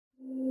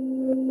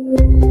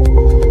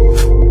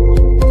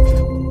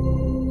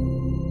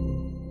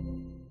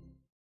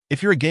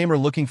If you're a gamer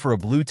looking for a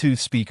Bluetooth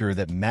speaker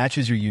that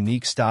matches your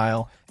unique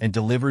style and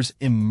delivers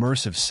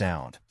immersive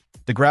sound,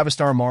 the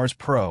GravaStar Mars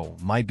Pro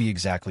might be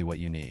exactly what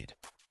you need.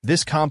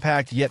 This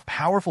compact yet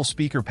powerful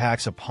speaker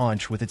packs a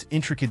punch with its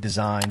intricate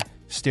design,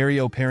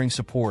 stereo pairing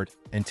support,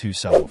 and 2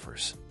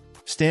 subwoofers.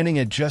 Standing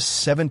at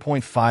just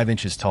 7.5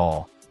 inches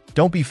tall,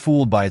 don't be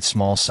fooled by its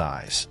small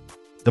size.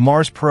 The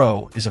Mars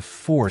Pro is a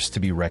force to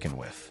be reckoned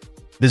with.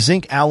 The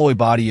zinc alloy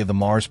body of the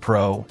Mars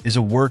Pro is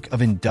a work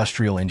of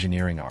industrial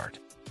engineering art.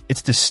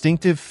 Its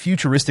distinctive,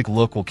 futuristic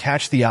look will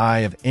catch the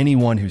eye of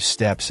anyone who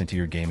steps into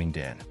your gaming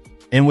den.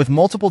 And with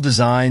multiple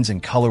designs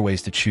and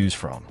colorways to choose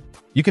from,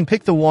 you can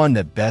pick the one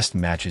that best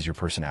matches your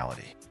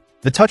personality.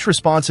 The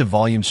touch-responsive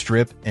volume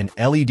strip and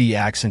LED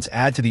accents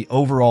add to the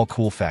overall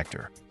cool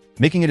factor,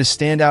 making it a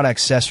standout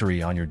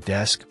accessory on your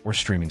desk or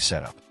streaming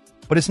setup.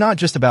 But it's not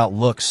just about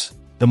looks.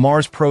 The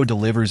Mars Pro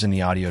delivers in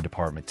the audio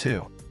department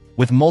too.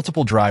 With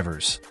multiple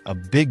drivers, a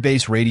big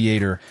bass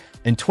radiator,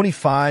 and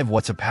 25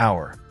 watts of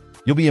power,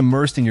 you'll be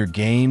immersed in your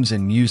games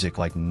and music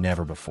like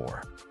never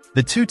before.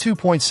 The two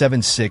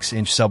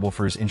 2.76-inch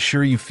subwoofers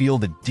ensure you feel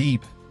the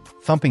deep,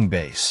 thumping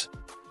bass,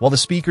 while the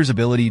speaker's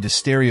ability to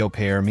stereo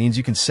pair means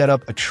you can set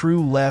up a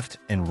true left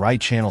and right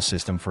channel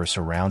system for a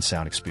surround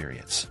sound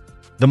experience.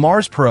 The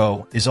Mars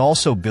Pro is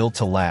also built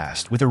to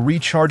last with a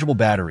rechargeable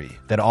battery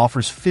that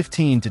offers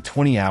 15 to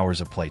 20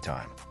 hours of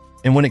playtime.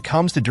 And when it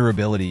comes to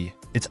durability,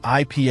 it's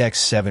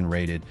IPX7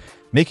 rated,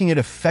 making it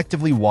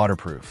effectively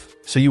waterproof,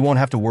 so you won't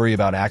have to worry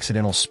about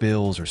accidental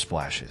spills or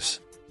splashes.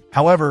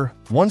 However,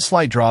 one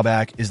slight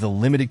drawback is the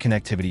limited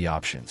connectivity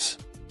options.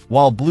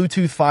 While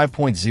Bluetooth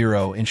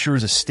 5.0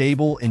 ensures a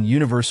stable and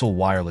universal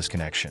wireless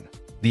connection,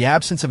 the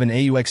absence of an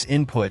AUX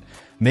input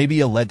may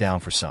be a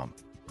letdown for some,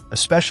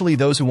 especially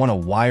those who want a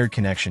wired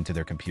connection to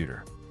their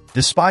computer.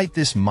 Despite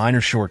this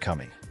minor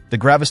shortcoming, the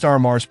GravaStar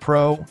Mars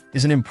Pro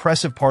is an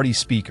impressive party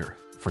speaker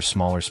for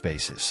smaller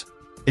spaces.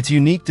 Its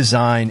unique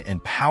design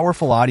and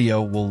powerful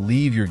audio will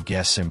leave your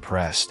guests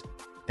impressed,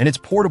 and its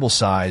portable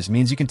size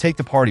means you can take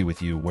the party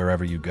with you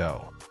wherever you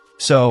go.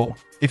 So,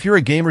 if you're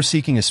a gamer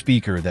seeking a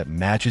speaker that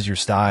matches your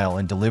style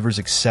and delivers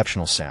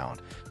exceptional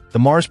sound, the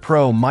Mars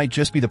Pro might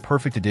just be the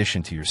perfect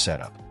addition to your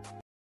setup.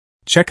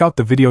 Check out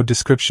the video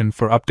description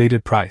for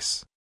updated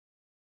price.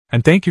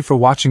 And thank you for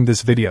watching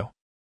this video.